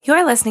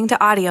You're listening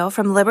to audio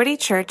from Liberty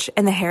Church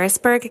in the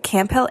Harrisburg,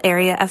 Camp Hill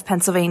area of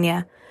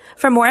Pennsylvania.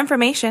 For more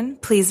information,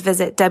 please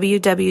visit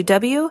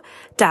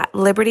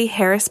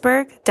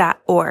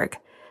www.libertyharrisburg.org.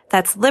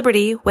 That's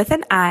Liberty with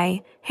an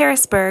I,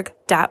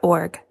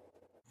 Harrisburg.org.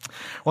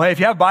 Well, hey, if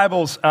you have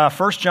Bibles,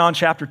 1 John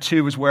chapter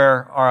 2 is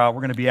where we're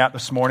going to be at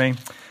this morning.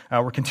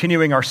 We're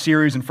continuing our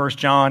series in 1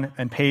 John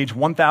and page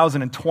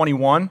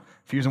 1021.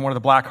 If you're using one of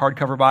the black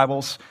hardcover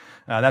Bibles,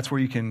 that's where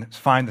you can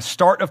find the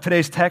start of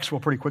today's text.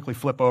 We'll pretty quickly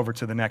flip over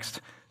to the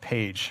next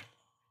page.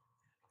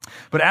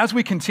 But as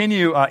we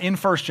continue in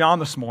 1 John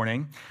this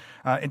morning,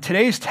 in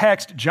today's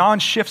text, John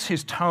shifts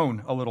his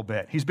tone a little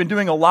bit. He's been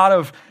doing a lot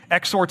of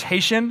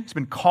exhortation. He's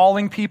been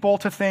calling people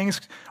to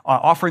things,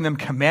 offering them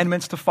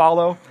commandments to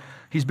follow.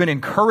 He's been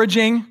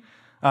encouraging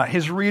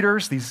his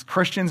readers, these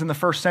Christians in the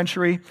first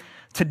century.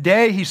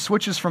 Today, he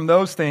switches from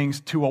those things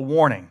to a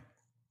warning.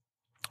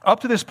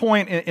 Up to this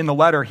point in the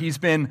letter, he's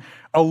been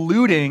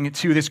alluding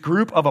to this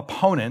group of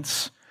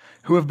opponents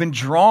who have been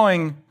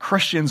drawing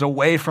Christians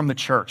away from the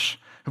church,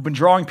 who've been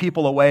drawing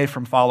people away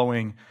from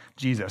following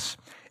Jesus.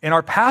 In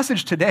our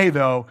passage today,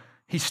 though,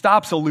 he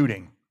stops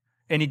alluding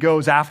and he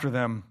goes after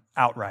them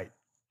outright.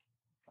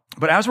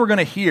 But as we're going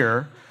to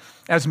hear,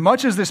 as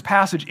much as this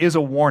passage is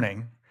a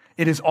warning,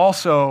 it is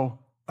also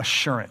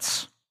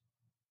assurance.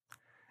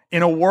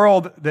 In a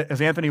world that,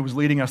 as Anthony was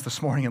leading us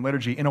this morning in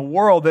liturgy, in a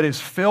world that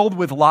is filled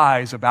with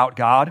lies about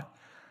God,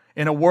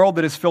 in a world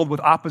that is filled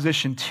with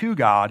opposition to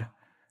God,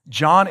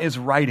 John is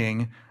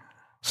writing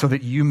so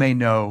that you may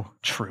know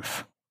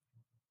truth.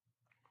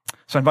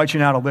 So I invite you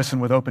now to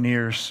listen with open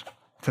ears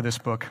to this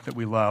book that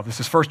we love. This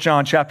is 1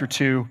 John chapter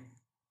 2.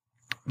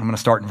 I'm going to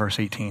start in verse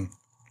 18.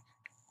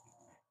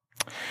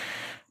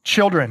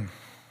 Children,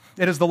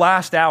 it is the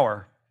last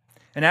hour,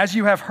 and as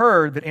you have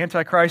heard that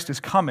Antichrist is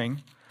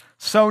coming,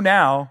 so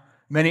now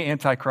many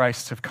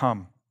antichrists have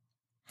come.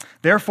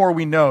 Therefore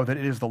we know that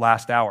it is the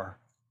last hour.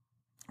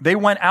 They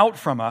went out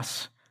from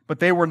us, but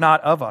they were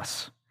not of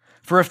us.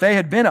 For if they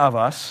had been of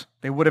us,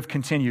 they would have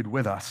continued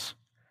with us.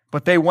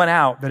 But they went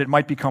out that it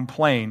might become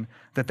plain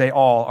that they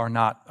all are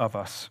not of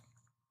us.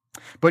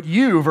 But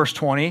you, verse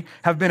 20,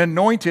 have been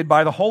anointed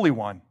by the Holy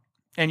One,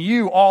 and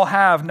you all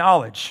have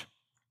knowledge.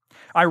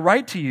 I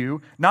write to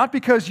you not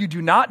because you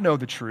do not know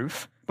the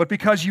truth, but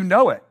because you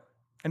know it,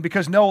 and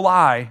because no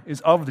lie is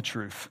of the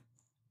truth.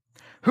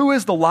 Who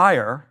is the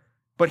liar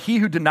but he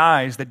who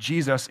denies that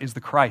Jesus is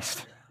the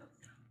Christ?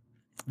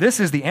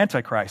 This is the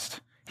Antichrist,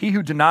 he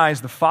who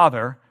denies the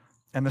Father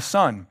and the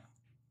Son.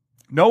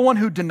 No one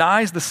who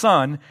denies the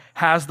Son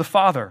has the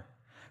Father.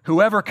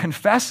 Whoever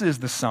confesses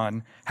the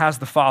Son has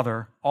the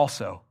Father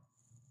also.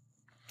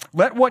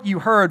 Let what you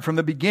heard from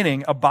the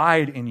beginning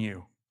abide in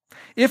you.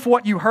 If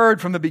what you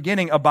heard from the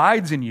beginning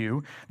abides in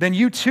you, then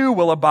you too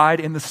will abide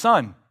in the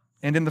Son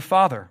and in the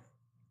Father.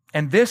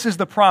 And this is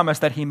the promise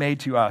that he made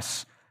to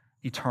us,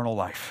 eternal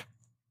life.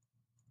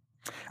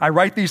 I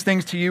write these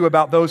things to you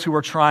about those who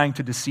are trying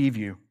to deceive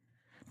you.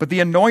 But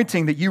the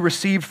anointing that you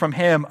received from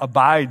him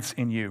abides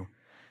in you,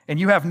 and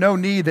you have no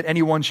need that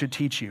anyone should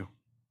teach you.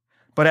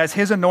 But as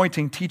his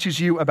anointing teaches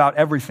you about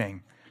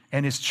everything,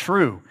 and is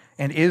true,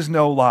 and is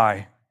no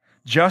lie,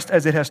 just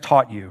as it has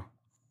taught you,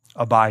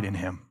 abide in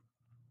him.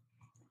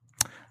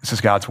 This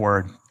is God's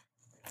word.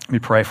 Let me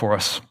pray for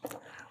us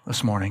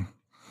this morning.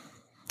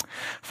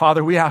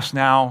 Father, we ask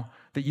now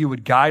that you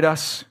would guide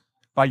us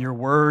by your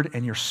word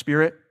and your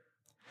spirit,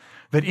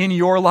 that in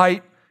your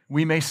light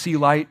we may see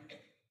light,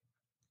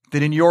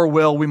 that in your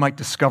will we might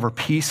discover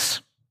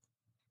peace,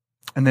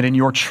 and that in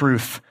your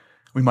truth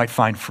we might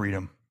find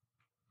freedom.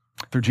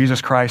 Through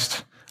Jesus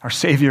Christ, our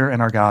Savior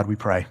and our God, we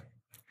pray.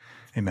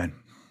 Amen.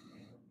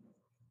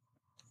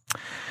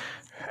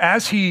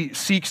 As he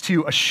seeks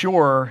to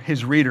assure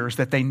his readers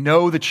that they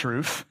know the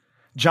truth,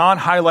 John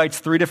highlights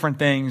three different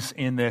things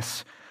in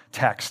this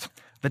text: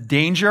 the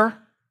danger,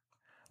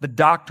 the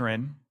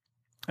doctrine,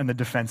 and the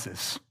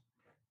defenses.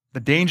 The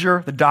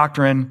danger, the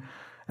doctrine,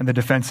 and the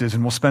defenses.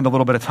 And we'll spend a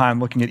little bit of time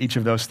looking at each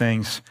of those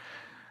things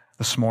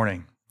this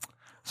morning.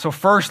 So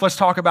first, let's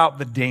talk about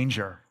the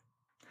danger.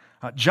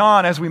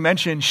 John, as we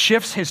mentioned,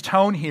 shifts his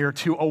tone here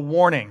to a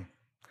warning.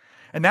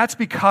 And that's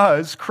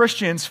because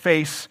Christians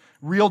face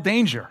real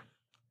danger.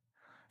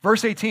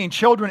 Verse 18,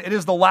 children, it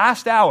is the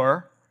last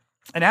hour,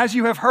 and as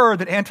you have heard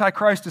that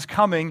Antichrist is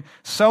coming,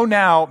 so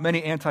now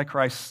many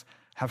antichrists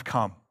have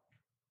come.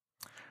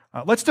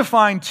 Let's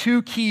define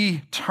two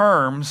key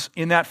terms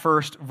in that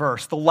first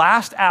verse: the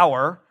last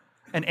hour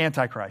and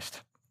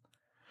Antichrist.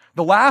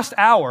 The last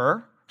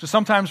hour, which is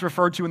sometimes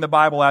referred to in the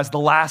Bible as the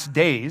last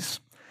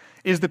days,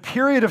 is the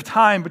period of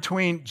time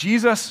between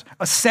Jesus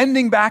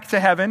ascending back to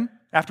heaven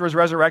after his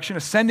resurrection,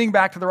 ascending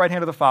back to the right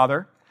hand of the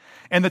Father,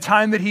 and the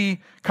time that he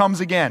comes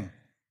again.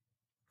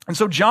 And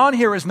so John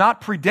here is not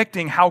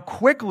predicting how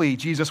quickly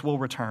Jesus will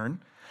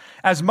return,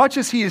 as much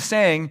as he is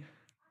saying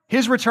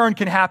his return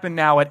can happen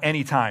now at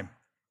any time.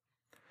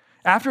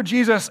 After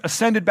Jesus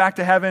ascended back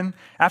to heaven,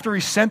 after he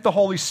sent the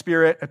Holy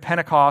Spirit at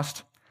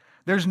Pentecost,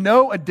 there's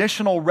no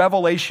additional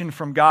revelation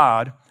from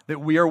God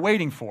that we are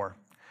waiting for.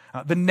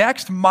 The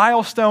next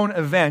milestone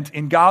event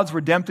in God's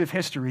redemptive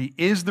history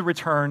is the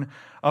return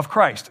of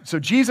Christ. So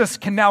Jesus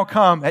can now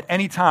come at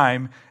any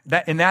time.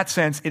 That, in that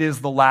sense, it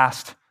is the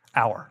last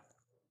hour.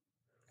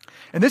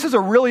 And this is a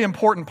really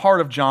important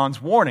part of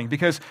John's warning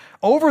because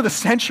over the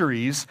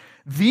centuries,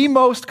 the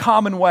most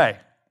common way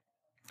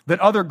that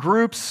other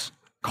groups,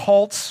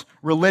 cults,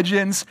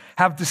 religions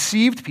have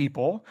deceived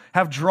people,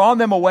 have drawn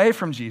them away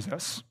from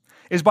Jesus,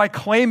 is by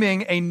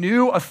claiming a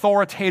new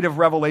authoritative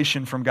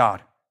revelation from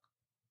God.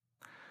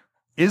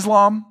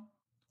 Islam,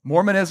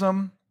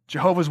 Mormonism,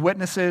 Jehovah's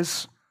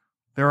Witnesses,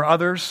 there are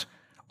others,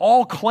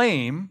 all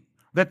claim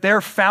that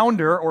their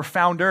founder or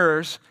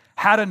founders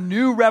had a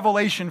new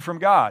revelation from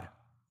God.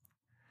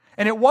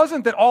 And it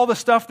wasn't that all the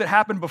stuff that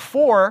happened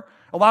before,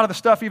 a lot of the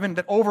stuff even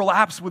that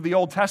overlaps with the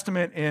Old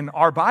Testament in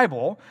our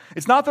Bible,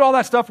 it's not that all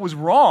that stuff was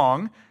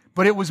wrong,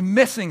 but it was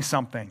missing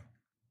something.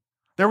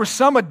 There was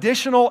some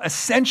additional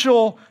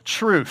essential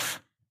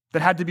truth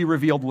that had to be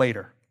revealed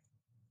later.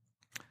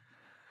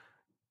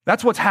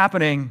 That's what's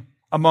happening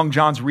among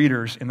John's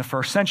readers in the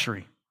first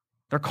century.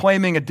 They're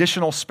claiming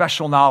additional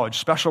special knowledge,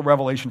 special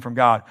revelation from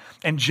God.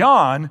 And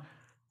John,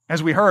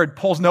 as we heard,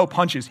 pulls no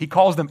punches. He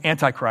calls them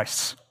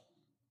antichrists.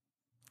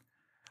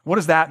 What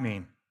does that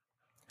mean?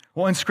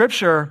 Well, in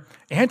Scripture,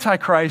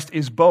 antichrist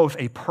is both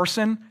a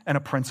person and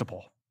a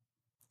principle.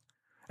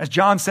 As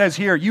John says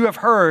here, you have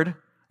heard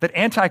that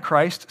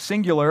antichrist,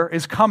 singular,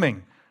 is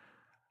coming.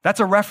 That's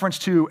a reference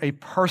to a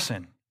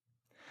person.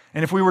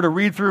 And if we were to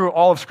read through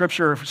all of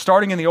Scripture,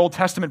 starting in the Old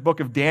Testament book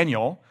of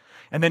Daniel,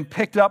 and then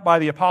picked up by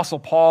the Apostle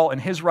Paul in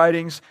his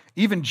writings,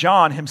 even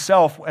John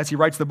himself as he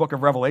writes the book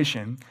of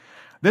Revelation,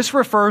 this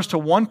refers to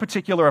one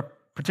particular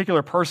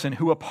person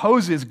who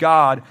opposes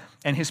God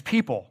and his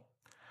people,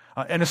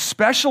 an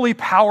especially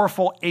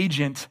powerful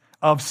agent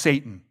of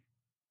Satan.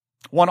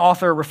 One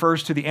author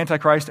refers to the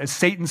Antichrist as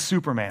Satan's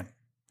Superman,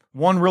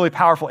 one really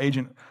powerful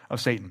agent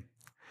of Satan.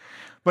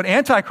 But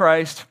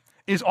Antichrist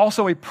is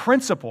also a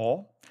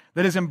principle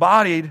that is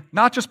embodied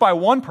not just by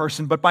one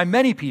person, but by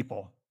many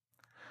people.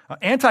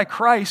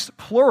 Antichrist,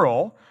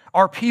 plural,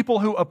 are people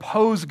who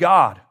oppose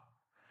God,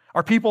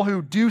 are people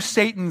who do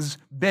Satan's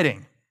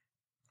bidding.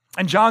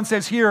 And John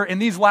says here, in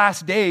these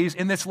last days,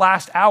 in this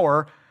last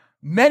hour,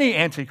 many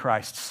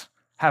antichrists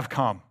have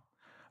come.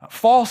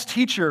 False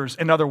teachers,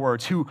 in other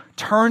words, who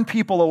turn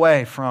people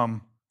away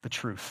from the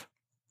truth.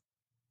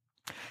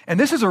 And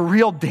this is a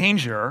real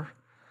danger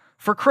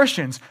for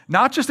Christians,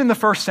 not just in the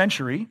first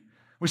century.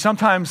 We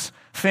sometimes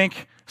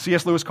think,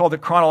 C.S. Lewis called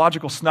it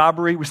chronological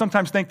snobbery. We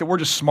sometimes think that we're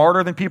just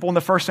smarter than people in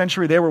the first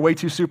century. They were way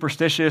too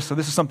superstitious, so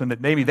this is something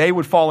that maybe they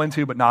would fall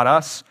into, but not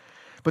us.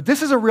 But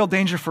this is a real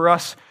danger for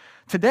us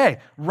today.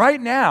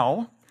 Right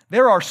now,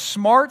 there are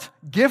smart,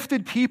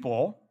 gifted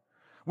people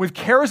with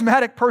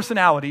charismatic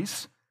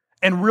personalities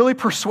and really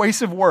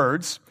persuasive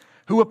words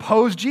who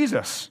oppose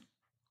Jesus.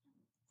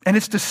 And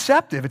it's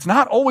deceptive. It's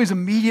not always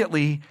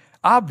immediately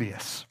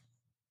obvious.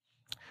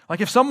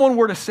 Like if someone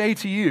were to say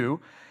to you,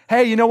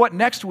 hey, you know what,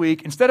 next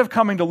week, instead of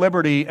coming to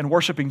Liberty and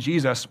worshiping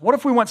Jesus, what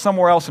if we went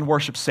somewhere else and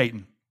worshiped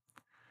Satan?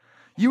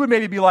 You would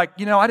maybe be like,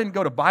 I didn't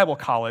go to Bible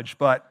college,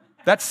 but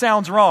that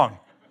sounds wrong.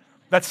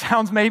 That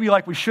sounds maybe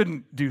like we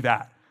shouldn't do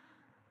that,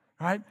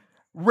 right?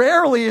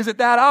 Rarely is it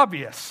that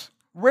obvious.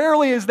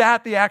 Rarely is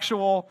that the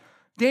actual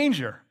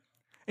danger.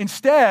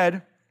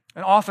 Instead,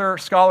 an author,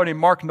 scholar named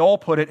Mark Knoll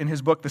put it in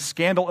his book, The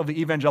Scandal of the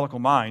Evangelical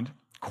Mind,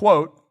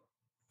 quote,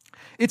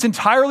 it's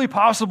entirely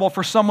possible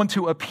for someone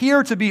to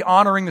appear to be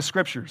honoring the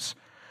Scriptures,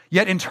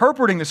 yet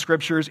interpreting the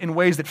Scriptures in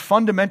ways that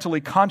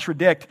fundamentally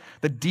contradict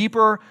the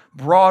deeper,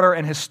 broader,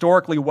 and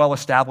historically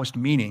well-established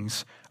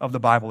meanings of the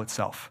Bible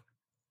itself.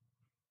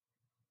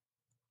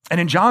 And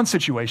in John's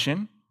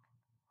situation,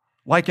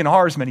 like in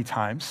ours many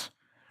times,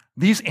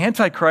 these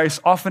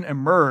antichrists often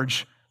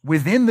emerge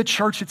within the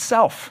church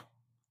itself,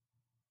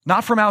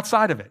 not from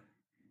outside of it.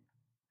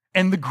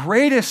 And the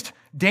greatest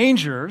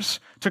dangers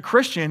to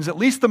Christians, at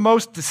least the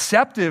most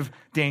deceptive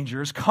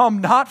dangers,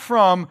 come not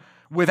from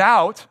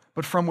without,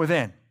 but from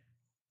within.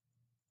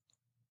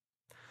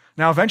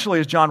 Now, eventually,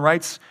 as John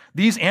writes,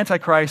 these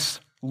antichrists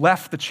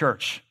left the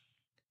church.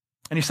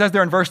 And he says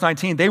there in verse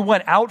 19, they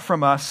went out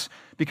from us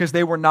because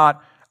they were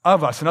not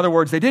of us. In other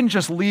words, they didn't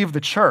just leave the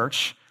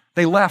church,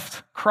 they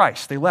left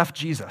Christ, they left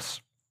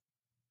Jesus.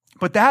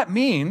 But that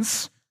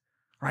means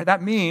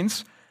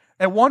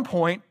at one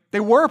point, they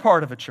were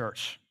part of a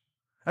church.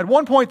 At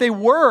one point, they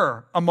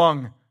were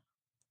among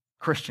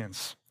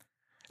Christians.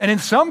 And in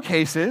some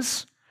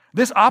cases,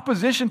 this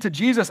opposition to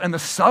Jesus and the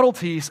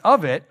subtleties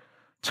of it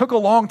took a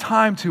long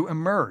time to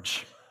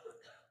emerge.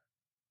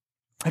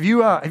 Have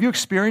you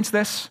experienced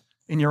this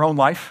in your own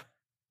life?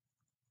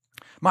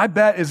 My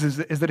bet is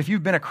that if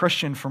you've been a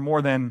Christian for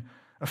more than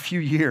a few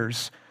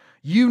years,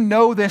 you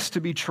know this to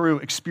be true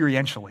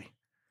experientially.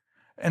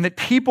 And that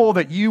people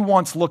that you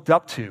once looked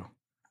up to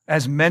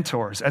as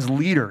mentors, as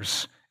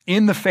leaders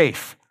in the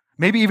faith,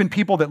 maybe even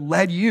people that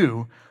led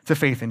you to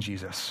faith in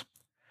Jesus.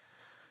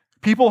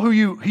 People who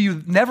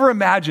you never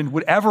imagined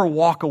would ever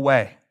walk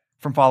away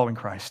from following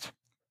Christ.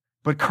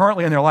 But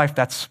currently in their life,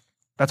 that's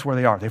where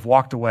they are. They've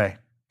walked away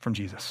from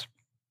Jesus,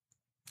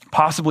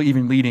 possibly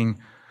even leading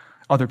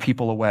other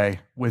people away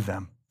with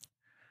them.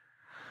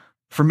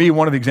 For me,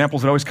 one of the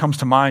examples that always comes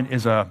to mind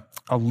is a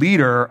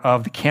leader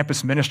of the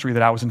campus ministry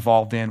that I was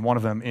involved in, one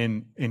of them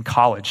in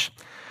college.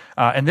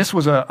 And this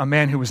was a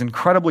man who was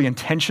incredibly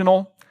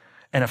intentional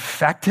and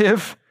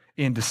effective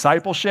in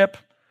discipleship.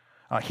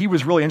 He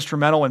was really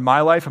instrumental in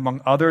my life,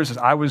 among others, as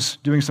I was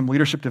doing some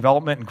leadership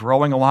development and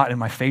growing a lot in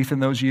my faith in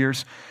those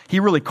years. He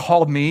really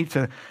called me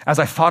to, as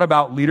I thought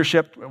about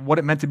leadership, what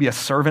it meant to be a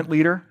servant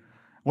leader,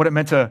 what it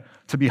meant to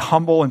be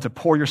humble and to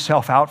pour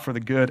yourself out for the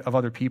good of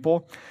other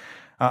people.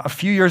 A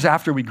few years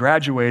after we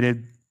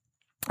graduated,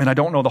 and I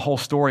don't know the whole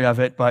story of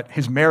it, but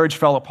his marriage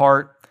fell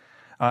apart,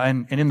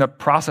 and in the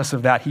process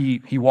of that,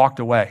 he walked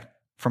away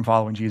from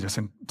following Jesus.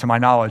 And to my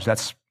knowledge,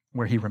 that's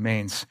where he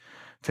remains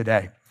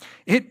today.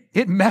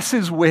 It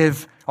messes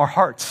with our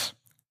hearts,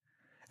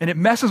 and it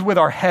messes with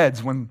our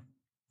heads when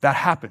that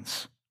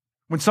happens.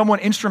 When someone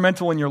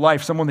instrumental in your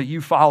life, someone that you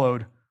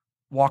followed,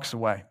 walks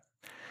away.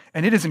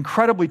 And it is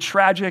incredibly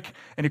tragic,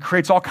 and it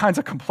creates all kinds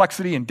of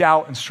complexity and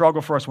doubt and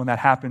struggle for us when that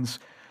happens.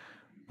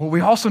 What we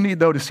also need,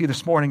 though, to see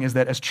this morning is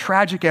that as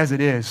tragic as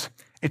it is,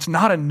 it's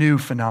not a new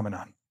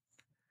phenomenon.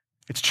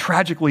 It's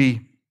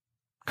tragically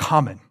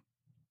common.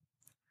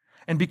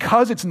 And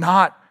because it's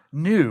not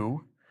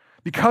new,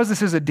 because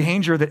this is a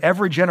danger that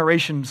every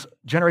generation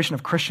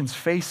of Christians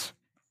face,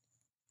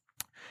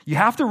 you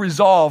have to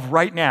resolve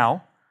right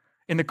now,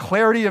 in the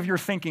clarity of your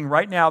thinking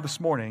right now this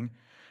morning,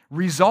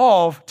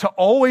 resolve to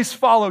always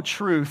follow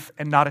truth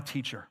and not a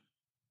teacher.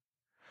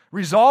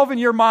 Resolve in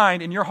your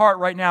mind, in your heart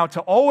right now, to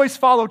always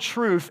follow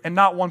truth and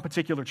not one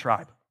particular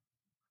tribe.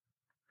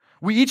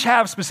 We each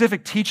have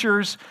specific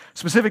teachers,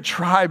 specific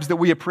tribes that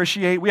we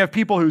appreciate. We have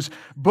people whose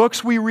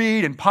books we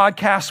read and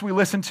podcasts we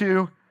listen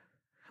to.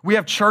 We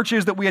have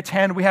churches that we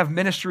attend. We have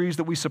ministries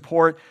that we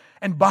support.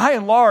 And by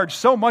and large,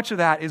 so much of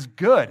that is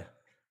good.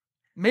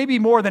 Maybe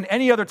more than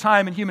any other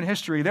time in human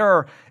history, there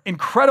are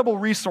incredible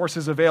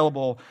resources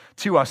available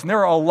to us, and there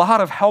are a lot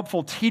of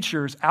helpful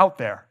teachers out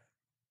there.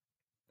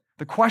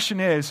 The question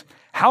is,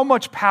 how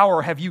much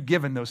power have you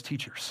given those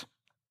teachers?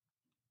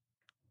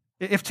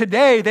 If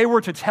today they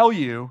were to tell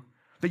you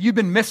that you've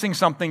been missing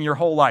something your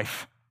whole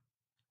life,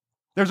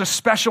 there's a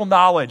special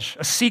knowledge,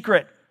 a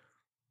secret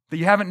that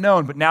you haven't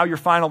known, but now you're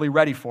finally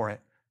ready for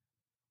it,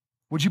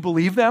 would you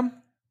believe them?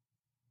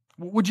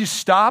 Would you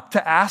stop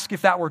to ask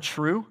if that were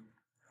true?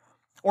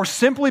 Or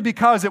simply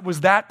because it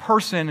was that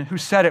person who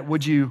said it,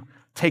 would you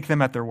take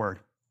them at their word?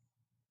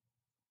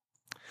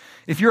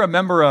 If you're a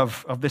member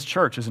of this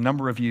church, as a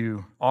number of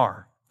you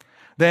are,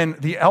 then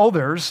the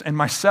elders and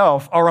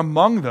myself are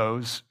among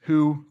those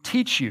who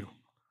teach you.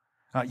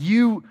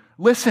 You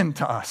listen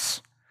to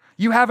us.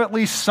 You have at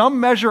least some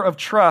measure of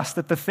trust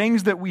that the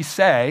things that we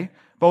say,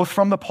 both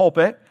from the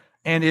pulpit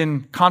and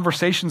in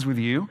conversations with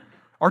you,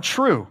 are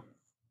true.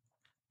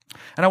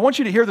 And I want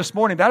you to hear this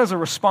morning, that is a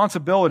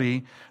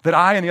responsibility that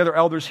I and the other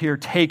elders here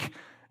take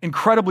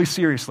incredibly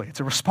seriously. It's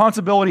a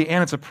responsibility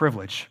and it's a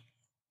privilege.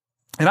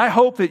 And I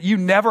hope that you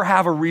never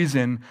have a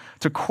reason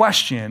to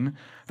question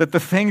that the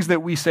things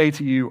that we say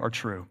to you are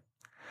true.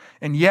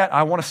 And yet,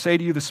 I want to say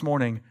to you this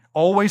morning,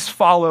 always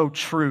follow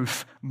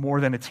truth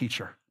more than a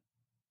teacher,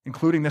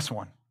 including this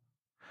one.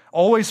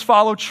 Always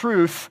follow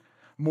truth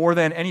more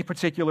than any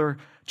particular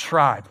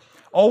tribe.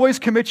 Always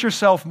commit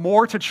yourself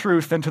more to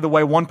truth than to the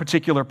way one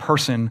particular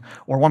person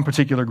or one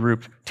particular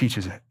group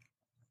teaches it.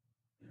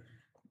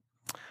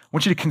 I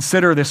want you to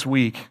consider this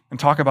week and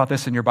talk about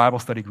this in your Bible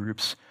study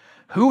groups.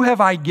 Who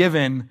have I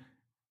given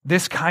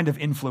this kind of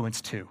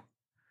influence to?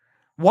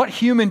 What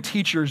human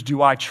teachers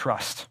do I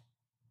trust?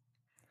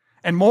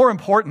 And more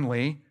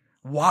importantly,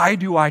 why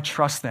do I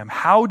trust them?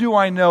 How do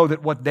I know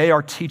that what they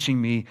are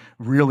teaching me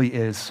really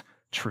is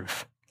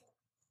truth?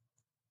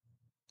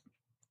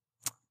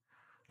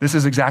 This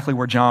is exactly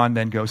where John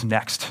then goes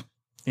next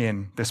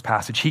in this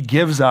passage. He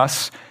gives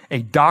us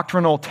a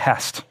doctrinal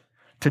test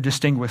to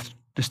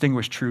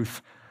distinguish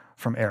truth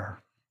from error.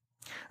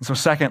 And so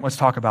second, let's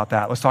talk about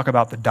that. Let's talk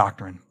about the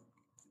doctrine.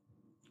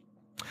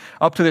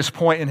 Up to this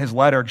point in his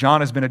letter, John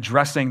has been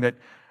addressing that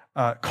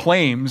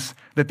claims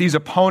that these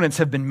opponents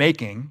have been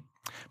making,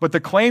 but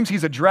the claims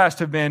he's addressed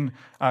have been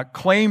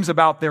claims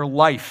about their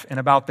life and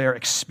about their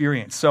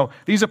experience. So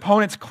these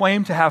opponents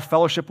claim to have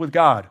fellowship with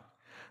God.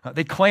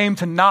 They claim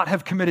to not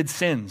have committed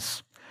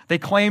sins. They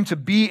claim to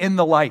be in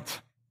the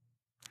light.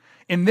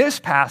 In this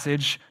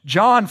passage,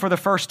 John, for the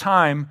first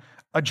time,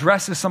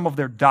 addresses some of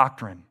their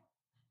doctrine.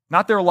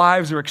 Not their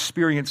lives or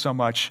experience so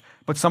much,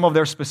 but some of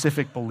their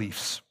specific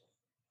beliefs.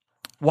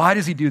 Why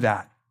does he do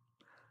that?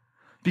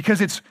 Because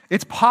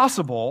it's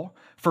possible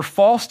for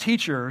false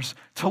teachers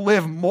to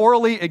live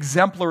morally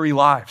exemplary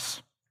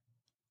lives.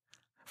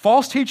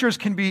 False teachers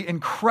can be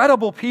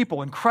incredible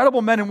people,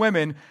 incredible men and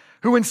women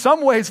who in some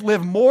ways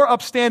live more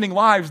upstanding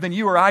lives than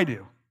you or I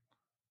do.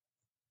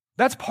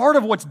 That's part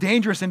of what's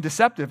dangerous and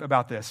deceptive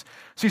about this.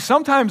 See,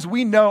 sometimes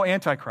we know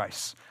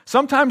antichrists.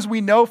 Sometimes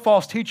we know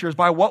false teachers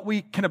by what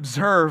we can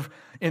observe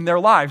in their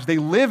lives. They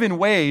live in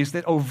ways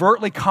that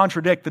overtly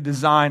contradict the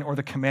design or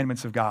the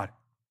commandments of God.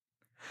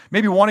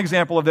 Maybe one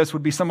example of this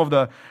would be some of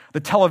the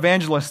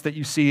televangelists that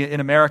you see in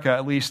America,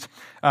 at least,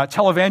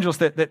 televangelists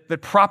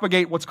that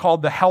propagate what's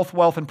called the health,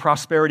 wealth, and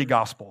prosperity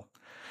gospel.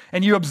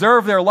 And you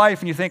observe their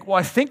life and you think, well,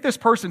 I think this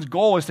person's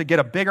goal is to get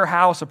a bigger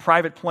house, a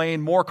private plane,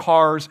 more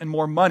cars, and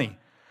more money.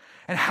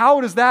 And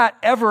how does that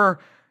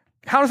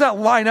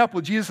line up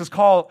with Jesus'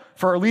 call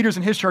for leaders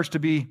in his church to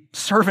be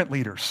servant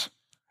leaders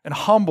and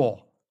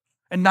humble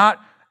and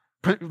not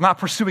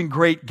pursuing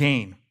great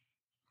gain?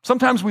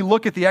 Sometimes we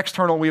look at the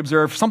external and we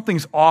observe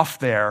something's off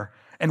there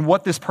and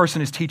what this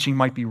person is teaching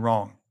might be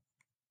wrong.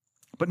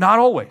 But not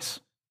always.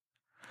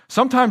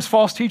 Sometimes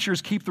false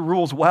teachers keep the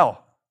rules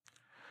well.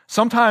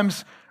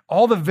 Sometimes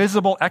all the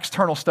visible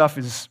external stuff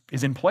is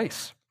in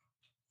place.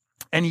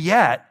 And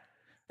yet,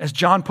 as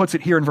John puts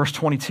it here in verse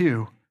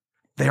 22,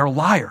 they are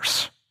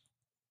liars.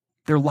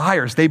 They're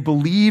liars. They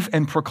believe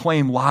and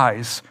proclaim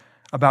lies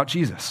about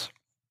Jesus.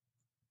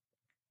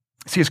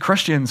 See, as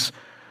Christians,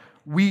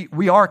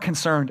 we are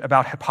concerned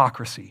about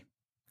hypocrisy.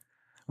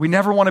 We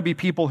never want to be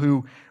people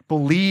who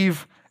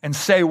believe and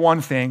say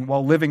one thing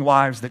while living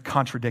lives that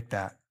contradict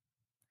that.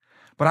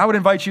 But I would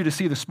invite you to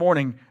see this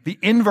morning, the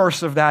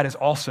inverse of that is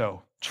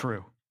also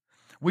true.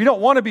 We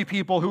don't want to be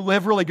people who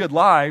live really good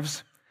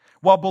lives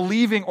while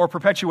believing or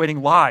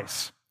perpetuating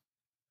lies.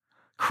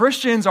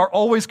 Christians are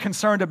always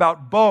concerned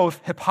about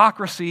both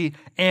hypocrisy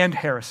and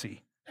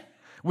heresy.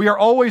 We are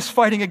always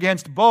fighting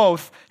against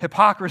both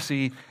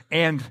hypocrisy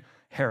and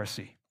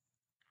heresy.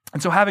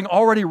 And so having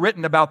already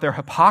written about their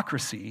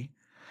hypocrisy,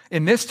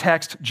 in this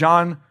text,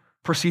 John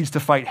proceeds to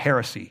fight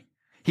heresy.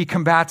 He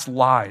combats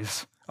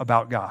lies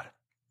about God.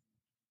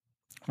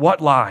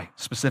 What lie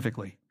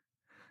specifically?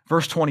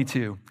 Verse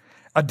 22,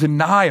 a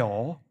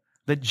denial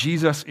that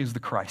Jesus is the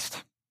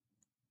Christ.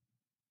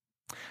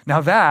 Now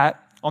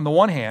that, on the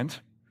one hand,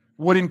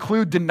 would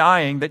include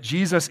denying that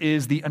Jesus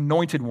is the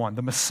anointed one,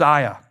 the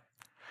Messiah.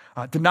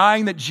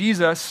 Denying that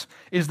Jesus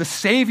is the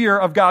Savior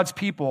of God's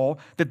people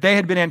that they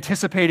had been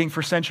anticipating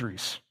for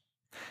centuries.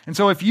 And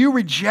so if you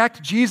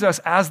reject Jesus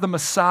as the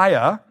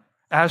Messiah,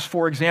 as,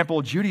 for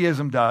example,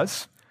 Judaism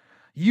does,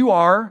 you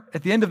are,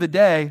 at the end of the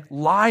day,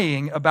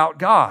 lying about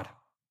God.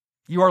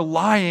 You are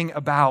lying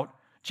about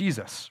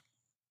Jesus.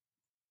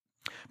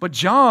 But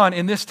John,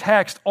 in this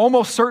text,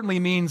 almost certainly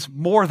means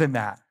more than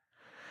that.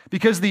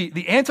 Because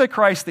the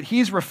Antichrist that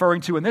he's referring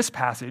to in this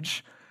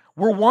passage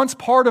were once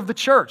part of the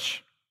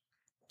church.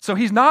 So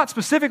he's not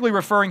specifically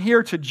referring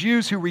here to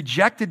Jews who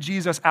rejected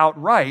Jesus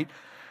outright.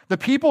 The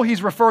people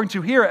he's referring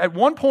to here at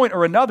one point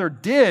or another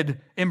did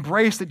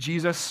embrace that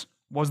Jesus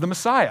was the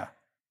Messiah.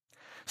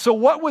 So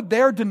what would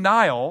their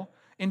denial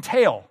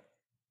entail?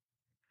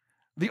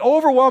 The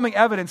overwhelming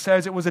evidence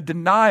says it was a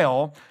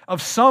denial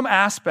of some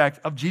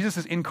aspect of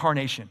Jesus'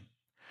 incarnation.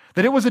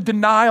 That it was a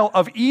denial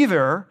of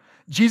either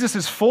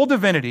Jesus' full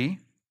divinity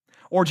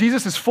or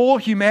Jesus' full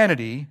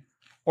humanity,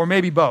 or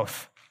maybe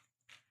both.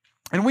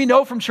 And we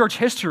know from church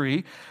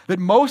history that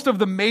most of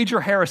the major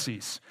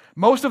heresies,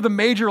 most of the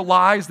major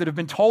lies that have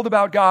been told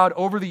about God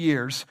over the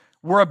years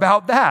were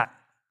about that.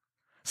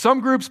 Some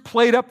groups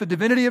played up the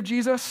divinity of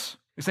Jesus.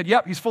 They said,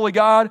 yep, he's fully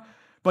God,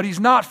 but he's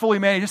not fully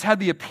man. He just had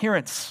the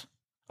appearance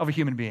of a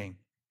human being.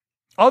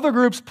 Other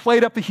groups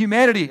played up the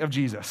humanity of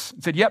Jesus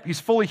and said, yep,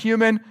 he's fully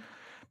human,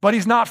 but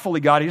he's not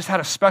fully God. He just had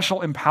a special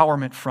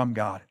empowerment from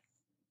God.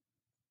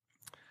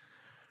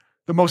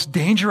 The most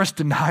dangerous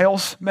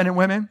denials, men and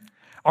women,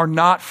 are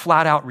not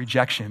flat-out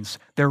rejections.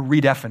 They're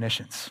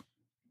redefinitions.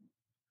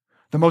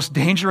 The most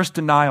dangerous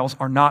denials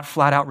are not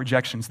flat-out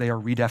rejections. They are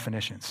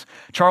redefinitions.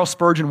 Charles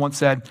Spurgeon once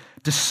said,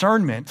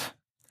 discernment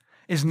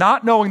is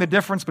not knowing the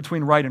difference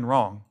between right and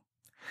wrong.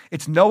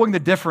 It's knowing the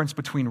difference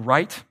between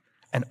right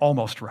and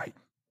almost right.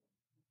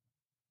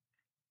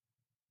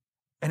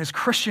 And as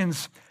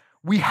Christians,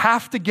 we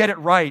have to get it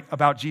right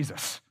about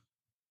Jesus.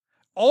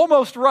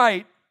 Almost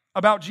right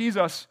about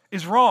Jesus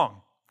is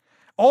wrong.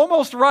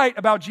 Almost right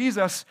about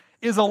Jesus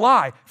is a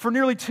lie. For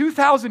nearly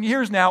 2,000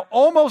 years now,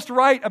 almost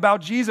right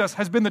about Jesus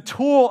has been the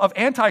tool of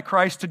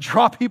Antichrist to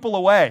draw people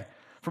away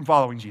from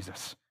following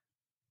Jesus.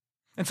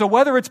 And so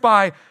whether it's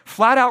by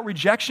flat-out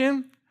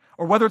rejection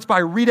or whether it's by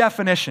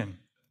redefinition,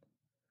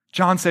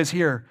 John says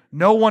here,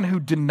 no one who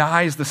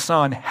denies the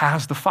Son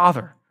has the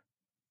Father.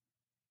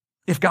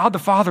 If God the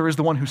Father is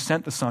the one who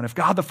sent the Son, if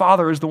God the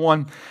Father is the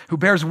one who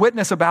bears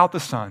witness about the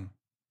Son,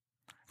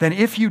 then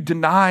if you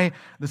deny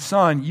the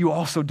Son, you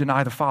also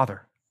deny the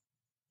Father.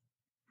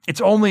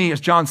 It's only,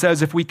 as John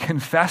says, if we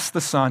confess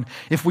the Son,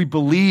 if we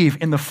believe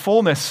in the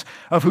fullness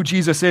of who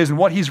Jesus is and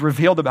what he's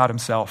revealed about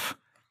himself,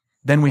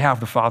 then we have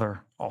the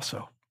Father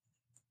also.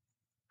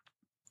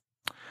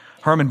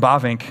 Herman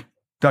Bavinck,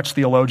 Dutch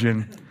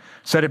theologian,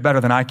 said it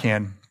better than I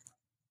can,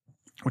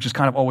 which is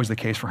kind of always the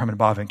case for Herman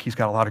Bavinck. He's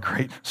got a lot of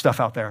great stuff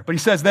out there. But he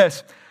says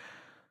this,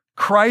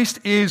 Christ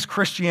is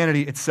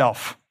Christianity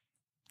itself.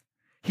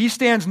 He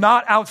stands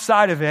not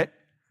outside of it,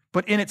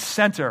 but in its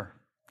center.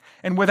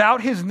 And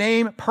without his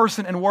name,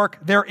 person, and work,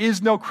 there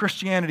is no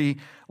Christianity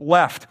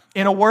left.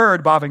 In a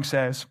word, Bavinck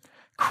says,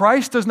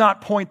 Christ does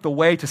not point the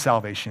way to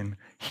salvation.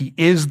 He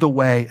is the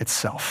way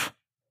itself.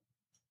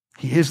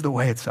 He is the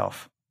way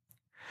itself.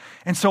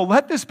 And so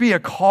let this be a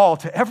call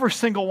to every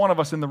single one of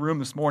us in the room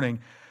this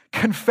morning.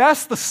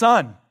 Confess the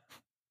Son.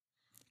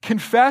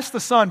 Confess the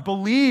Son.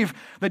 Believe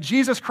that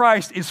Jesus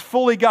Christ is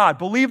fully God.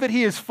 Believe that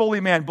he is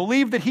fully man.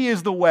 Believe that he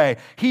is the way.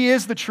 He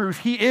is the truth.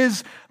 He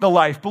is the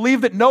life.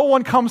 Believe that no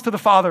one comes to the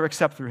Father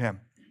except through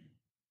him.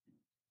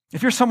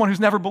 If you're someone who's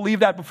never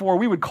believed that before,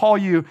 we would call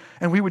you,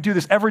 and we would do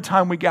this every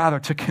time we gather,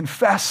 to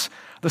confess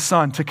the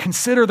Son, to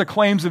consider the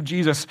claims of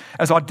Jesus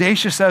as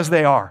audacious as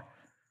they are,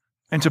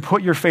 and to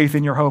put your faith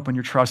and your hope and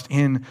your trust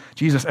in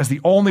Jesus as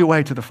the only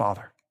way to the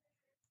Father.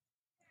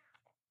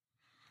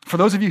 For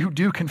those of you who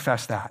do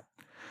confess that,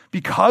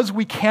 because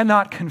we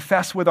cannot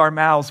confess with our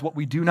mouths what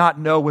we do not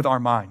know with our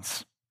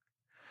minds,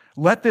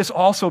 let this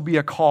also be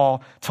a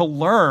call to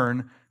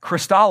learn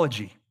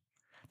Christology,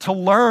 to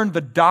learn the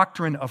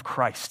doctrine of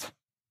Christ.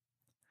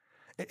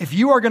 If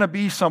you are going to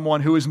be someone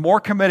who is more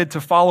committed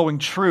to following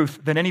truth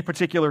than any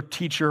particular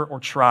teacher or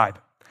tribe,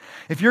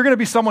 if you're going to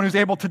be someone who's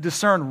able to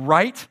discern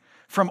right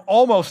from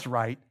almost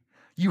right,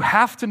 you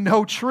have to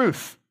know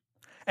truth.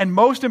 And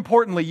most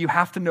importantly, you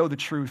have to know the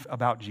truth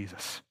about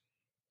Jesus.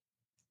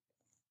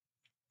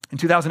 In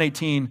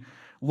 2018,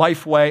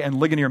 Lifeway and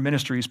Ligonier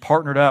Ministries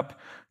partnered up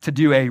to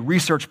do a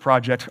research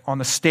project on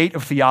the state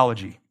of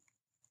theology.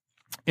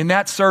 In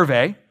that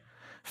survey,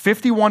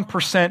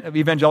 51% of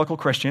evangelical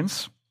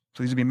Christians,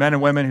 so these would be men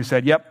and women who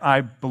said, yep,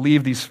 I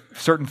believe these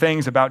certain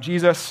things about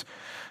Jesus,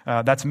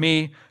 that's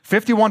me.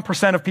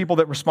 51% of people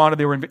that responded,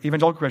 they were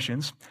evangelical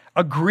Christians,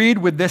 agreed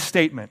with this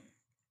statement: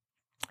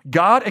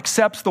 God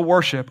accepts the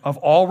worship of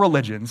all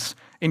religions,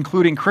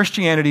 including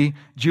Christianity,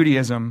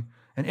 Judaism,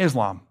 and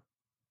Islam.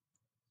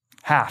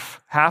 Half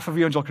of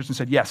evangelical Christians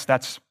said, yes,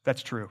 that's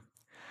true.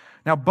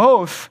 Now,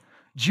 both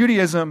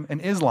Judaism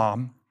and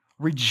Islam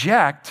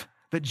reject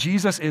that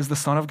Jesus is the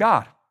Son of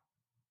God.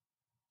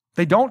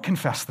 They don't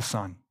confess the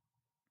Son.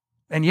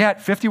 And yet,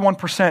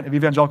 51% of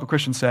evangelical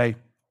Christians say,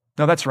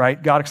 no, that's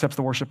right, God accepts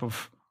the worship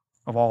of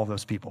all of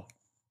those people.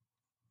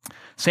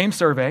 Same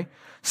survey,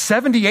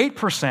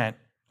 78%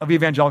 of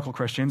evangelical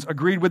Christians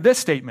agreed with this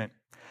statement: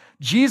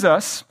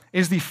 Jesus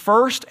is the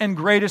first and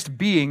greatest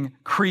being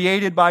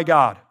created by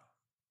God.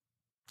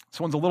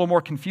 This one's a little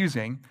more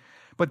confusing,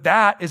 but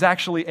that is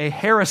actually a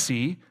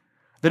heresy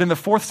that in the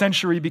 4th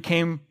century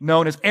became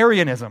known as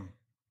Arianism.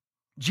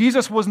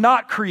 Jesus was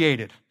not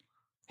created.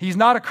 He's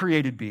not a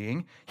created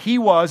being. He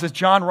was, as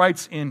John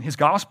writes in his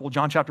gospel,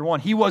 John chapter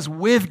 1, he was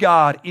with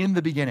God in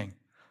the beginning.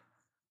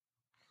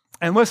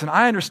 And listen,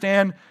 I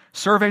understand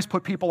surveys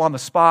put people on the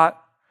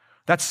spot.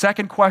 That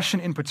second question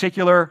in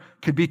particular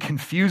could be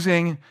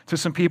confusing to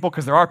some people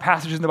because there are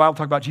passages in the Bible that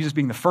talk about Jesus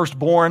being the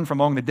firstborn from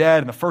among the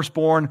dead and the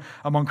firstborn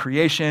among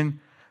creation.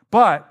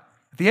 But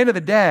at the end of the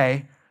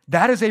day,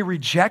 that is a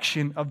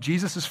rejection of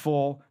Jesus'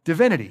 full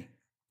divinity.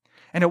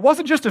 And it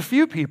wasn't just a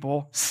few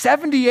people,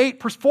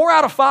 78%, 4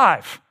 out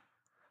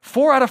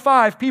of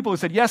 5 people who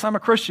said, yes, I'm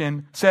a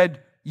Christian,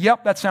 said,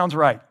 yep, that sounds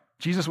right.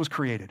 Jesus was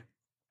created.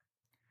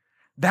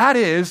 That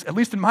is, at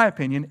least in my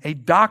opinion, a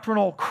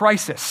doctrinal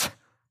crisis.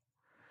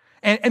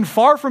 And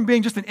far from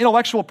being just an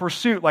intellectual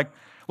pursuit, like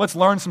let's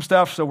learn some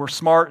stuff so we're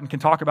smart and can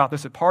talk about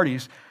this at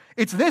parties,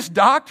 it's this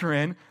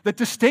doctrine that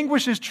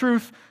distinguishes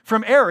truth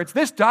from error. It's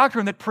this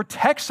doctrine that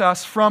protects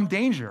us from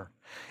danger.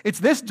 It's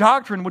this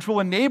doctrine which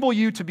will enable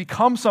you to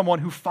become someone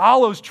who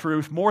follows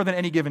truth more than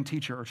any given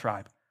teacher or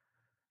tribe.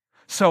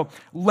 So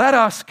let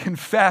us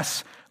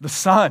confess the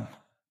Son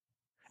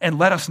and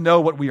let us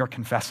know what we are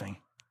confessing.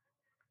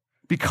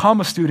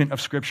 Become a student of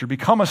Scripture.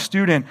 Become a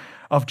student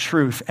of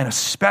truth, and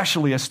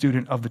especially a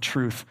student of the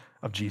truth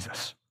of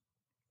Jesus.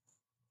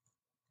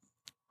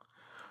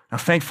 Now,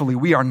 thankfully,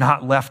 we are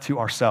not left to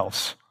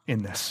ourselves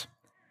in this.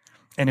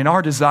 And in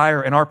our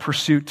desire and our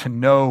pursuit to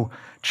know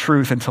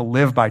truth and to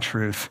live by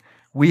truth,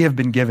 we have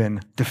been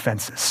given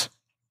defenses.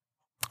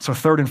 So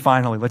third and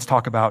finally, let's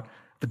talk about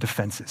the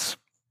defenses.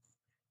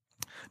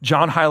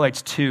 John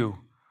highlights 2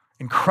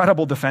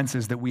 incredible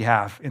defenses that we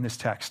have in this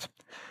text.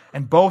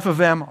 And both of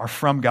them are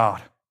from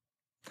God.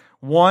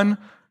 One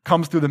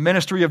comes through the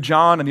ministry of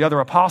John and the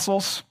other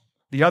apostles.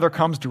 The other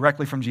comes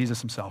directly from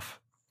Jesus himself.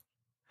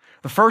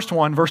 The first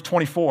one, verse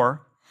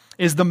 24,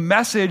 is the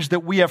message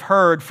that we have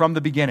heard from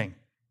the beginning.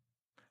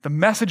 The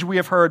message we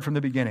have heard from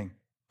the beginning.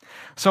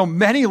 So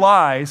many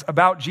lies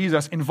about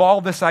Jesus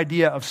involve this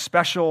idea of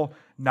special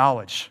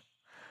knowledge.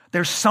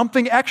 There's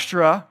something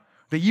extra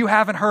that you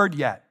haven't heard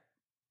yet.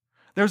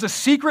 There's a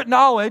secret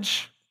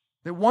knowledge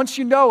that once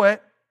you know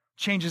it,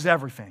 changes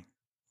everything.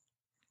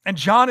 And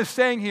John is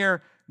saying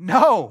here,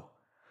 no,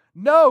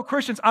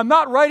 Christians, I'm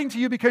not writing to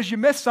you because you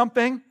missed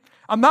something.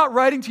 I'm not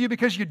writing to you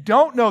because you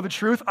don't know the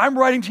truth. I'm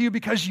writing to you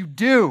because you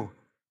do.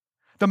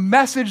 The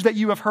message that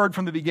you have heard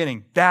from the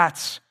beginning,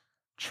 that's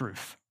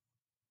truth.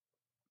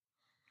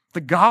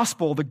 The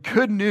gospel, the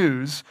good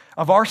news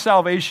of our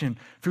salvation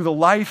through the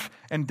life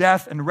and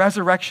death and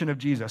resurrection of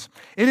Jesus,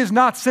 it is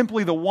not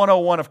simply the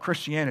 101 of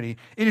Christianity.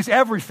 It is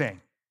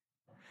everything.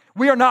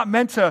 We are not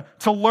meant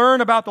to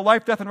learn about the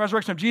life, death, and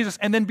resurrection of Jesus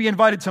and then be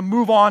invited to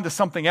move on to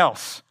something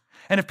else.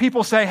 And if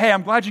people say, hey,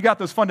 I'm glad you got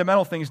those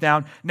fundamental things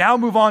down, now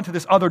move on to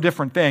this other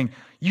different thing,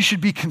 you should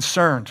be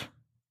concerned.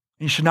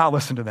 You should not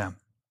listen to them.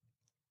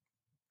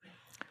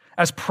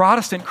 As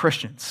Protestant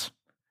Christians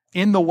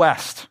in the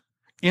West,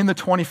 in the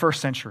 21st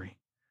century,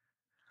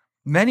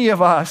 many of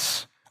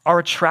us are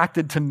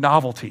attracted to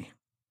novelty.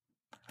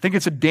 I think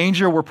it's a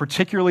danger we're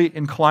particularly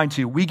inclined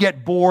to. We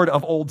get bored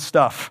of old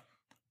stuff.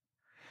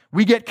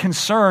 We get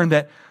concerned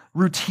that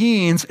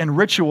routines and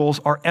rituals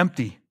are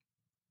empty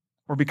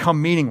or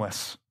become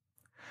meaningless.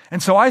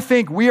 And so I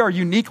think we are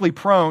uniquely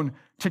prone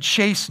to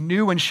chase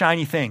new and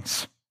shiny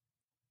things,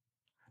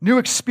 new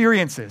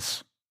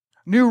experiences,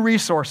 new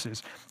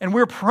resources. And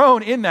we're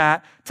prone in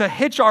that to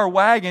hitch our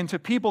wagon to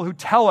people who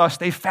tell us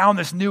they found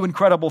this new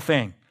incredible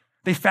thing.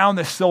 They found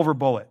this silver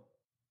bullet.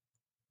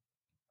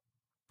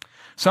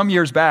 Some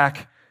years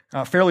back,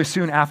 fairly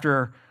soon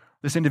after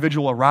this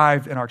individual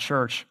arrived in our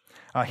church,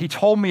 he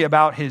told me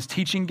about his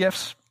teaching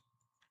gifts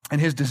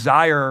and his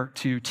desire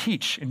to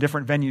teach in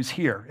different venues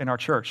here in our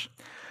church.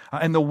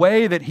 And the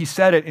way that he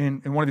said it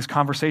in one of these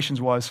conversations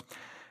was,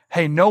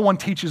 hey, no one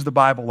teaches the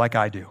Bible like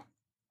I do.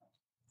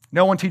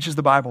 No one teaches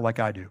the Bible like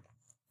I do.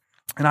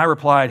 And I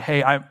replied,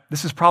 hey,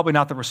 this is probably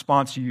not the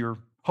response you're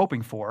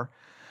hoping for,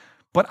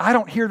 but I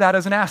don't hear that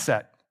as an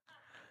asset.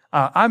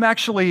 I'm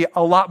actually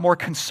a lot more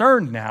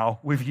concerned now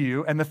with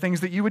you and the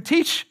things that you would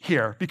teach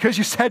here because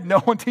you said no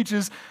one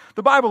teaches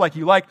the Bible like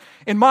you. Like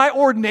in my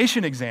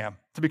ordination exam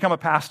to become a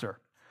pastor,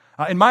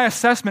 in my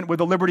assessment with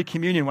the Liberty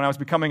Communion when I was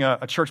becoming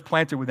a church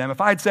planter with them,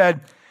 if I had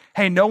said,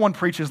 hey, no one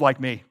preaches like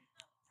me,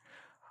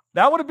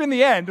 that would have been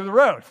the end of the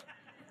road.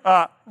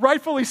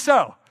 Rightfully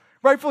so.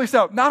 Rightfully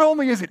so. Not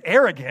only is it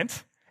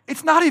arrogant,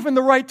 it's not even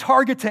the right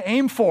target to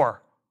aim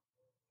for.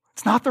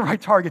 It's not the right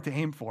target to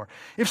aim for.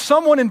 If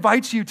someone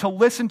invites you to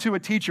listen to a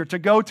teacher, to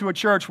go to a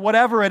church,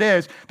 whatever it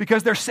is,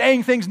 because they're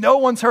saying things no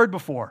one's heard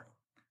before,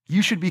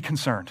 you should be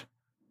concerned.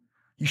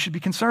 You should be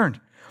concerned.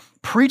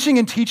 Preaching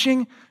and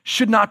teaching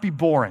should not be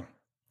boring.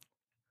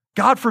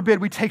 God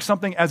forbid we take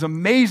something as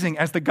amazing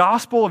as the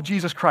gospel of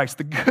Jesus Christ,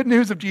 the good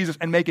news of Jesus,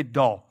 and make it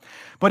dull.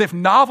 But if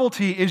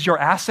novelty is your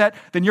asset,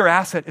 then your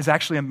asset is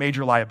actually a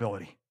major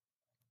liability.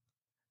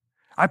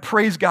 I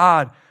praise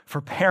God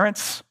for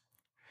parents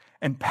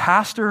and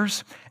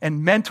pastors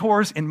and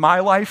mentors in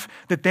my life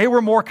that they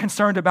were more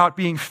concerned about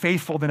being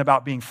faithful than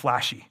about being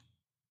flashy.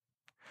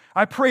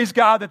 I praise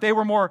God that they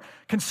were more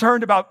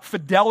concerned about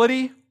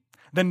fidelity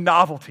than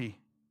novelty.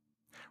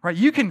 Right?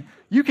 You can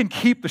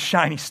keep the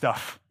shiny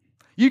stuff.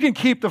 You can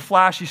keep the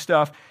flashy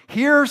stuff.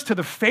 Here's to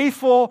the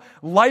faithful,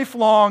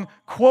 lifelong,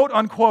 quote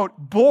unquote,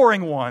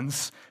 boring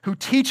ones who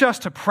teach us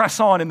to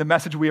press on in the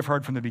message we have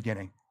heard from the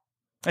beginning.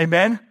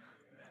 Amen?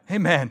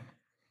 Amen.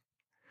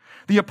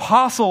 The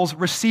apostles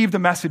received the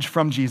message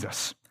from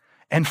Jesus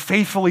and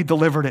faithfully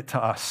delivered it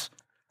to us.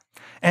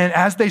 And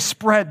as they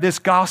spread this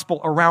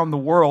gospel around the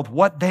world,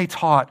 what they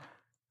taught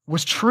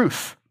was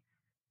truth.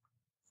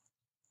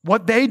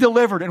 What they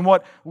delivered and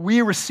what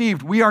we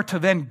received, we are to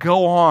then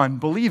go on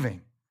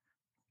believing.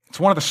 It's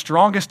one of the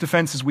strongest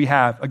defenses we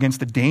have against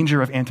the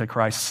danger of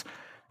antichrists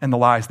and the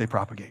lies they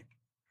propagate.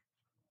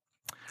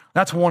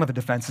 That's one of the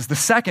defenses. The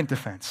second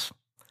defense,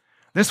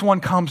 this one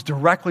comes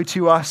directly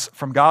to us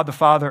from God the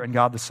Father and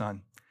God the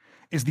Son,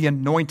 is the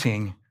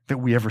anointing that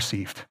we have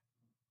received.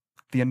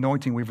 The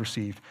anointing we've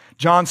received.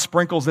 John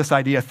sprinkles this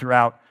idea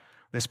throughout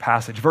this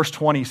passage. Verse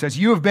 20 says,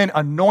 you have been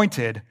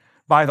anointed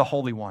by the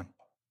Holy One.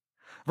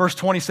 Verse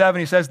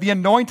 27, he says, the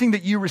anointing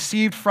that you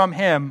received from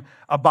him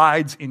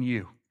abides in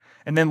you.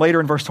 And then later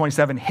in verse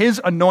 27,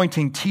 his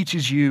anointing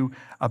teaches you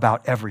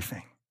about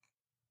everything.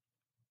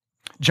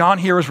 John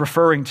here is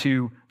referring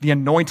to the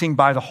anointing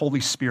by the Holy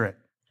Spirit,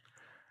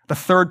 the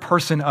third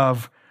person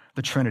of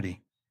the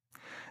Trinity.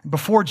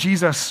 Before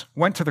Jesus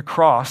went to the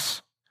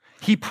cross,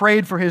 he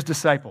prayed for his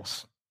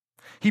disciples.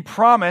 He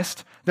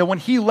promised that when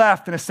he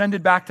left and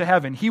ascended back to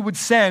heaven, he would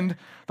send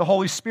the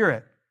Holy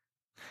Spirit.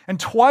 And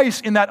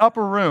twice in that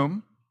upper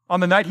room,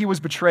 on the night he was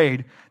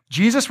betrayed,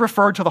 Jesus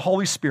referred to the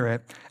Holy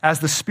Spirit as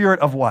the Spirit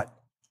of what?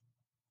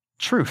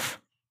 Truth.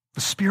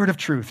 The Spirit of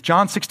truth.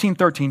 John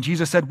 16:13,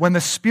 Jesus said, when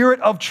the Spirit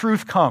of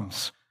truth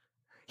comes,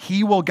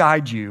 he will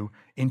guide you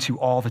into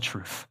all the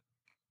truth.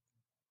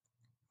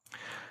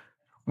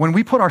 When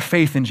we put our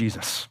faith in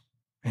Jesus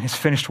and his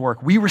finished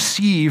work, we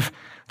receive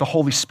the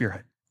Holy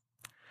Spirit.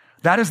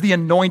 That is the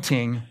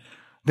anointing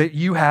that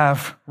you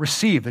have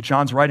received, that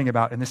John's writing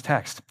about in this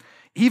text.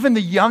 Even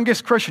the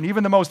youngest Christian,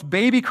 even the most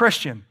baby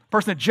Christian,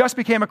 person that just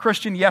became a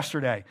Christian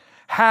yesterday,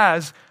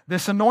 has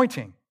this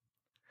anointing.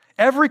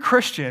 Every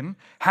Christian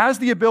has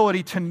the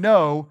ability to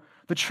know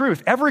the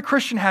truth. Every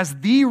Christian has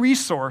the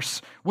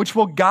resource which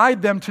will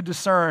guide them to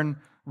discern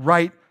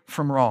right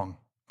from wrong,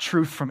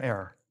 truth from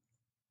error.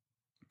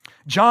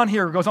 John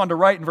here goes on to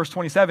write in verse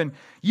 27,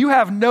 you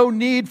have no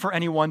need for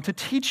anyone to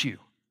teach you.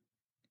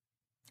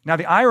 Now,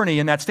 the irony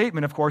in that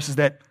statement, of course, is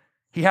that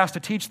he has to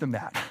teach them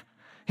that.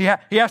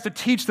 He has to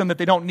teach them that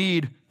they don't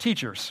need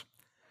teachers.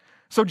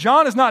 So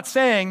John is not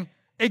saying,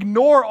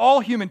 ignore all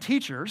human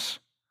teachers.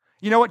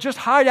 You know what? Just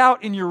hide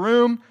out in your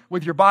room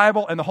with your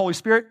Bible and the Holy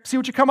Spirit. See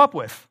what you come up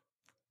with.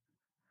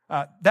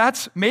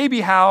 That's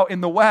maybe how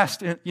in the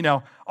West,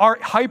 our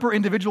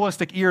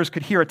hyper-individualistic ears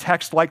could hear a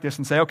text like this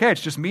and say, okay,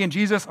 it's just me and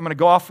Jesus. I'm going to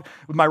go off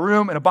with my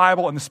room and a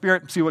Bible and the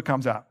Spirit and see what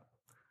comes out.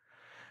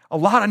 A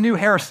lot of new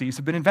heresies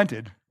have been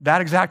invented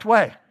that exact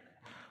way.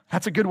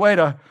 That's a good way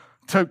to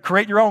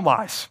create your own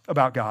lies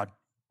about God.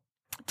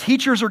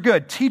 Teachers are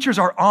good. Teachers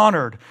are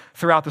honored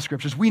throughout the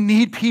scriptures. We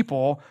need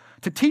people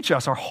to teach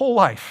us our whole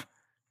life.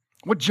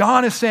 What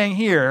John is saying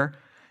here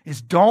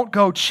is don't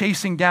go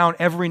chasing down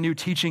every new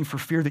teaching for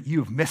fear that you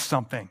have missed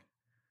something.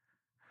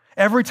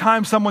 Every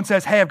time someone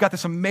says, hey, I've got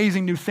this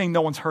amazing new thing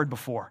no one's heard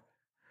before.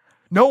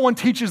 No one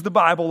teaches the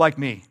Bible like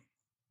me.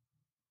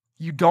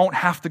 You don't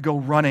have to go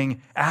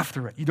running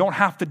after it. You don't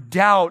have to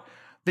doubt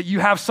that you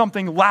have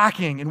something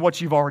lacking in what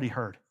you've already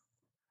heard.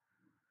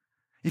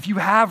 If you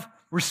have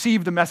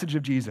received the message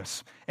of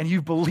Jesus and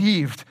you've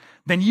believed,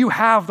 then you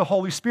have the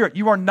Holy Spirit.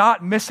 You are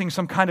not missing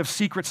some kind of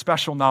secret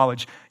special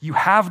knowledge. You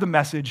have the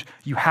message.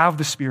 You have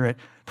the Spirit.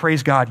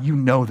 Praise God, you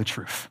know the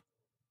truth.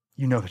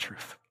 You know the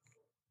truth.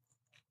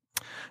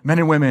 Men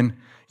and women,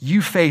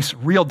 you face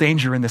real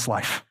danger in this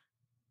life.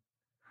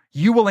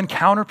 You will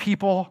encounter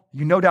people,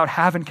 you no doubt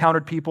have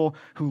encountered people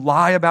who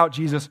lie about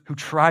Jesus, who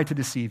try to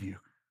deceive you.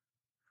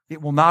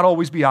 It will not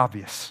always be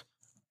obvious.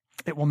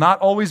 It will not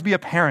always be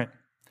apparent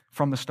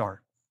from the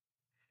start.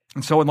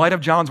 And so in light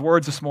of John's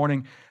words this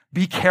morning,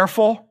 be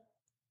careful,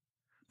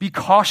 be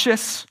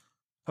cautious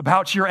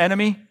about your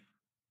enemy,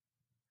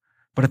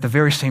 but at the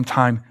very same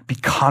time, be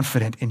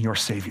confident in your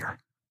Savior.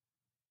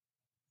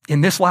 In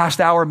this last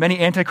hour, many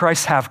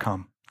antichrists have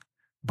come,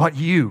 but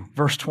you,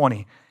 verse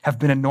 20, have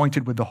been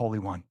anointed with the Holy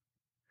One.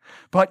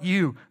 But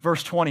you,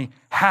 verse 20,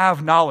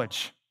 have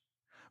knowledge.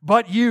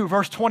 But you,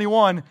 verse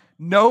 21,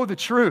 know the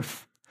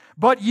truth.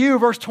 But you,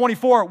 verse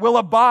 24, will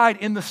abide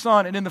in the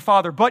Son and in the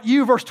Father. But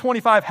you, verse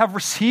 25, have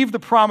received the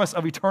promise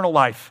of eternal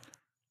life.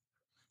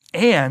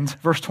 And,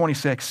 verse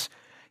 26,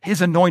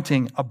 his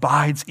anointing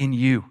abides in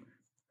you.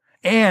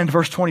 And,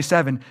 verse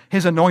 27,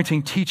 his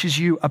anointing teaches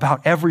you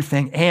about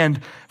everything. And,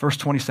 verse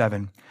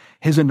 27,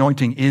 his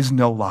anointing is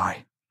no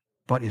lie,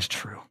 but is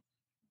true.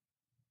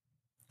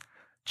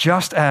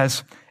 Just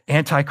as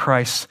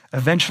antichrists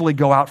eventually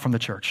go out from the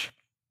church,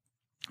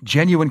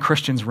 genuine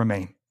Christians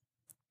remain.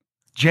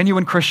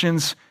 Genuine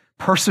Christians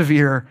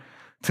persevere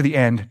to the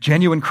end.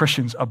 Genuine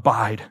Christians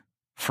abide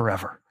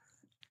forever.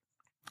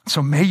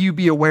 So may you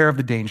be aware of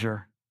the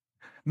danger.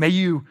 May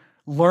you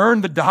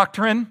learn the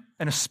doctrine,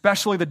 and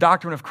especially the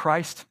doctrine of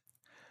Christ.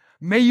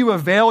 May you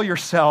avail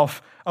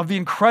yourself of the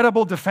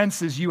incredible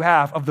defenses you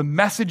have of the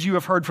message you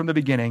have heard from the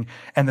beginning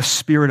and the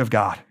Spirit of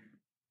God.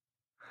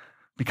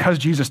 Because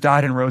Jesus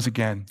died and rose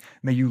again,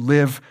 may you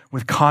live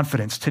with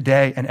confidence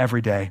today and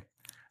every day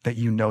that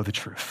you know the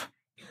truth.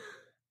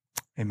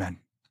 Amen.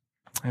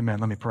 Amen.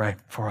 Let me pray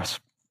for us.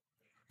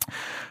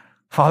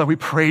 Father, we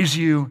praise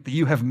you that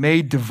you have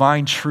made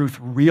divine truth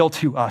real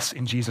to us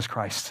in Jesus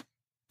Christ,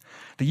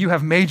 that you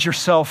have made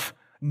yourself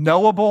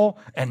knowable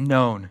and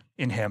known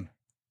in him.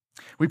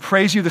 We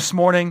praise you this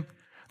morning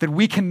that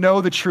we can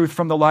know the truth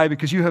from the lie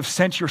because you have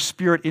sent your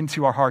Spirit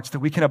into our hearts, that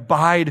we can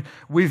abide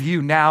with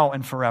you now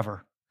and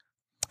forever.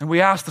 And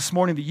we ask this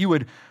morning that you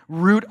would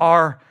root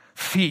our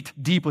feet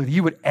deeply, that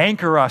you would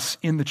anchor us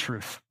in the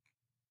truth.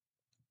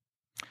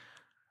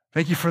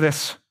 Thank you for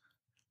this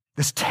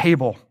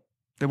table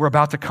that we're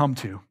about to come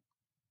to,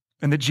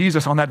 and that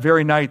Jesus, on that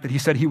very night that he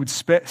said he would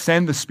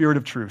send the Spirit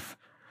of truth,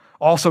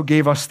 also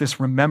gave us this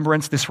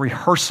remembrance, this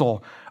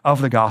rehearsal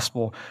of the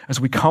gospel. As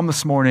we come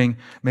this morning,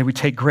 may we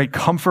take great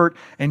comfort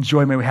and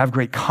joy. May we have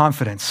great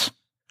confidence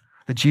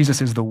that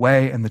Jesus is the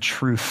way and the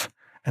truth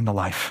and the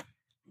life.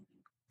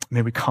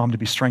 May we come to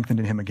be strengthened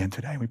in him again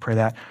today. We pray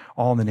that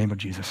all in the name of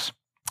Jesus.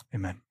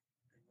 Amen.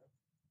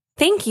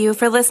 Thank you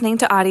for listening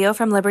to audio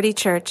from Liberty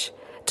Church.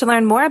 To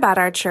learn more about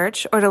our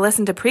church or to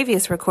listen to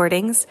previous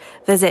recordings,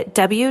 visit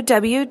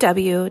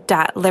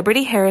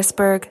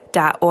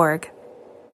www.libertyharrisburg.org.